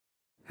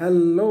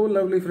Hello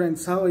lovely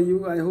friends, how are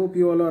you? I hope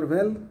you all are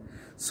well.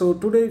 So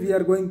today we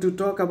are going to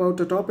talk about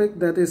a topic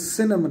that is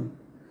cinnamon.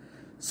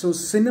 So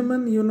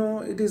cinnamon,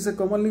 it is a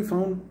commonly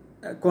found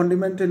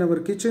condiment in our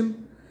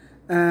kitchen,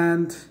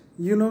 and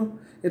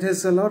it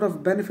has a lot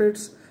of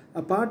benefits.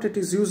 Apart, it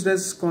is used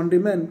as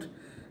condiment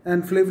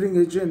and flavoring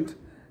agent,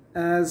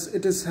 as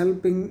it is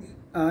helping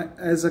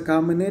as a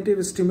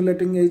carminative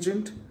stimulating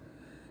agent.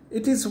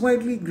 It is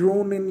widely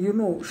grown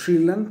in Sri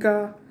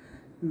Lanka,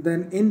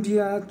 then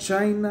India,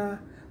 China,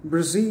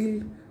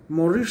 Brazil,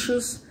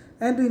 Mauritius,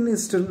 and in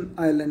Eastern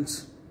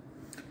Islands.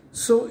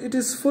 So it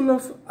is full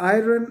of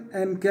iron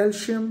and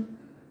calcium.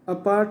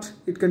 Apart,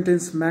 it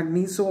contains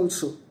manganese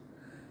also.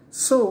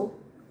 So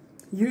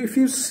if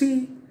you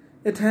see,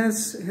 it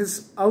has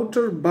his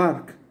outer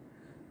bark,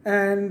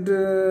 and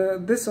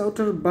this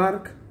outer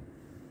bark,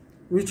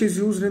 which is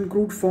used in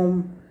crude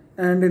form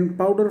and in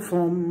powder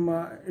form,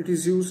 it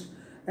is used,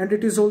 and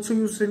it is also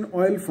used in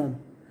oil form.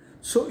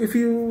 So if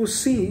you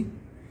see,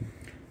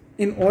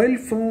 in oil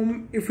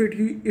form, if you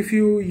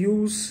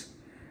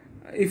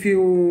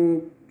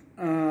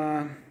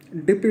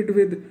dip it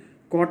with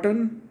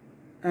cotton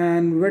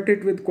and wet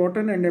it with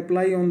cotton and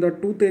apply on the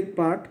toothache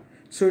part,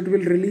 so it will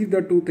relieve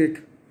the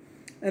toothache.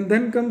 And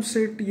then comes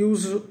it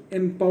used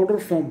in powder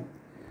form.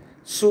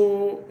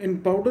 So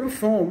in powder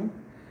form,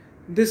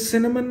 this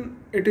cinnamon,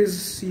 it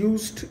is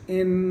used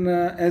in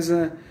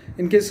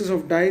in cases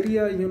of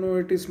diarrhea.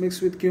 It is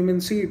mixed with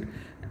cumin seed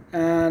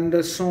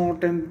and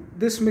salt, and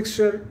this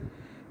mixture,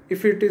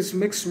 if it is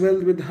mixed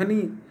well with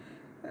honey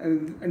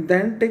and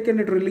then taken,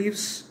 it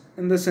relieves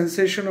in the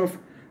sensation of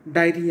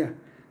diarrhea.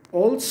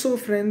 Also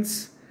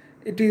friends,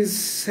 it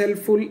is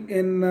helpful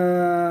in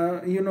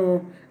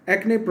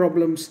acne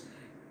problems.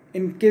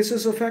 In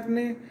cases of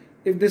acne,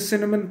 if this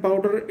cinnamon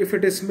powder, if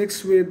it is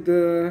mixed with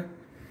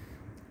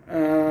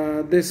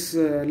this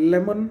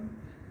lemon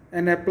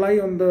and apply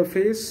on the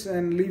face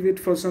and leave it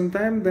for some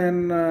time,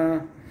 then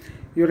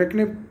your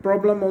acne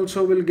problem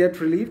also will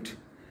get relieved.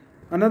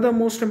 Another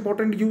most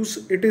important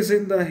use, it is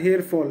in the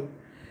hair fall.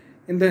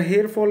 In the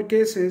hair fall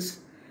cases,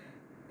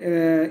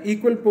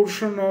 equal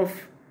portion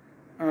of,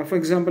 for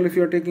example, if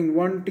you are taking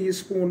 1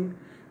 teaspoon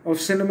of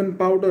cinnamon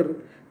powder,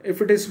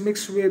 if it is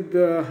mixed with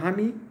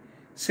honey,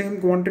 same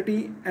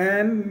quantity,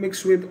 and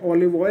mixed with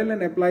olive oil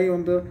and apply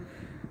on the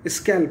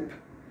scalp.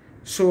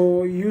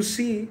 So you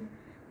see,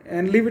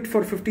 and leave it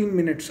for 15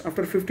 minutes.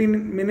 After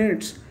 15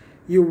 minutes,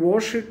 you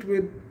wash it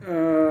with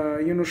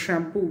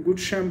shampoo, good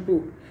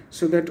shampoo,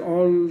 so that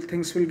all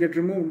things will get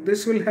removed.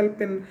 This will help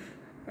in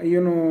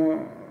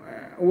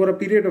over a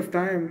period of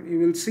time. You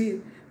will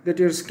see that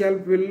your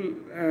scalp will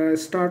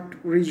start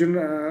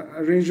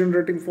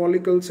regenerating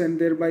follicles and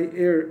thereby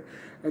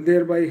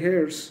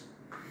hairs.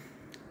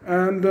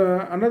 And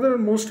another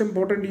most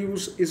important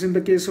use is in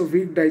the case of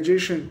weak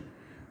digestion.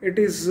 It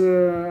is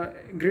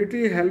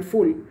greatly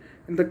helpful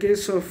in the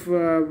case of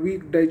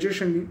weak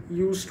digestion,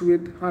 used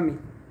with honey,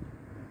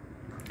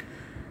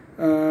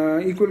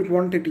 equal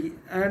quantity.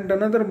 And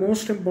another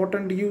most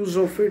important use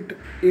of it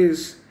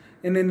is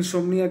in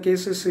insomnia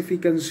cases. If we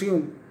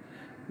consume,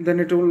 then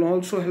it will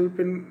also help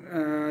in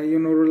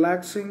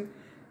relaxing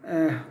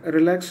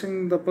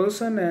the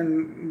person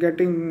and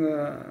getting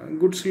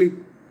good sleep.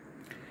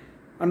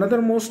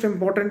 Another most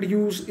important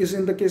use is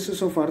in the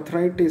cases of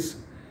arthritis.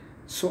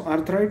 So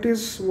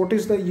arthritis, what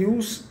is the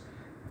use?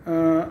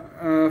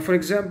 For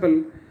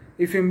example,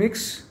 if you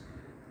mix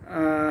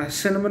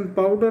cinnamon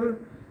powder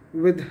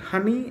with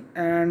honey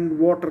and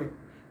water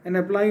and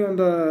apply on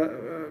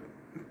the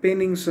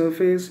paining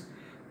surface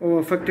or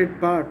affected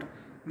part,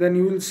 then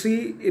you will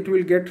see it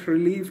will get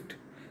relieved.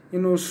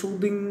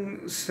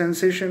 Soothing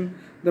sensation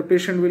the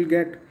patient will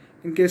get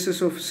in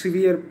cases of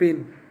severe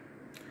pain.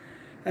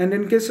 And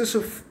in cases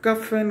of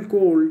cough and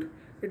cold,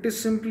 it is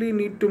simply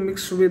need to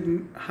mix with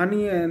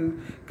honey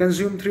and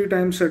consume 3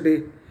 times a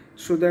day,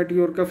 so that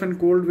your cough and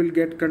cold will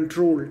get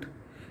controlled.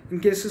 In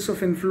cases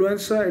of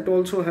influenza, it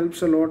also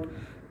helps a lot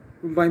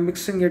by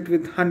mixing it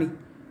with honey.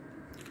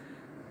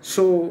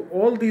 So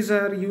all these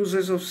are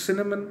uses of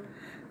cinnamon.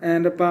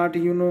 And apart,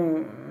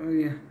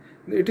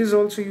 it is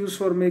also used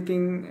for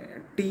making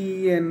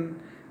tea and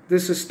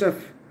this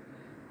stuff.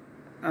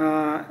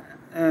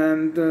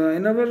 And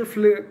in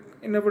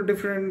our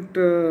different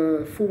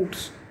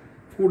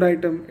food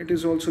item, it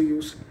is also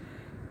used.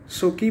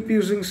 So keep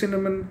using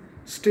cinnamon,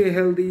 stay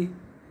healthy,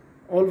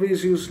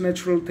 always use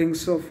natural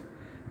things of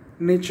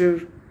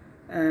nature,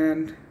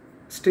 and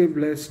stay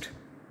blessed.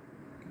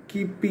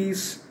 Keep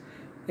peace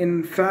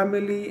in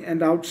family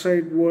and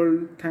outside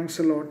world. Thanks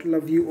a lot.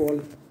 Love you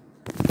all.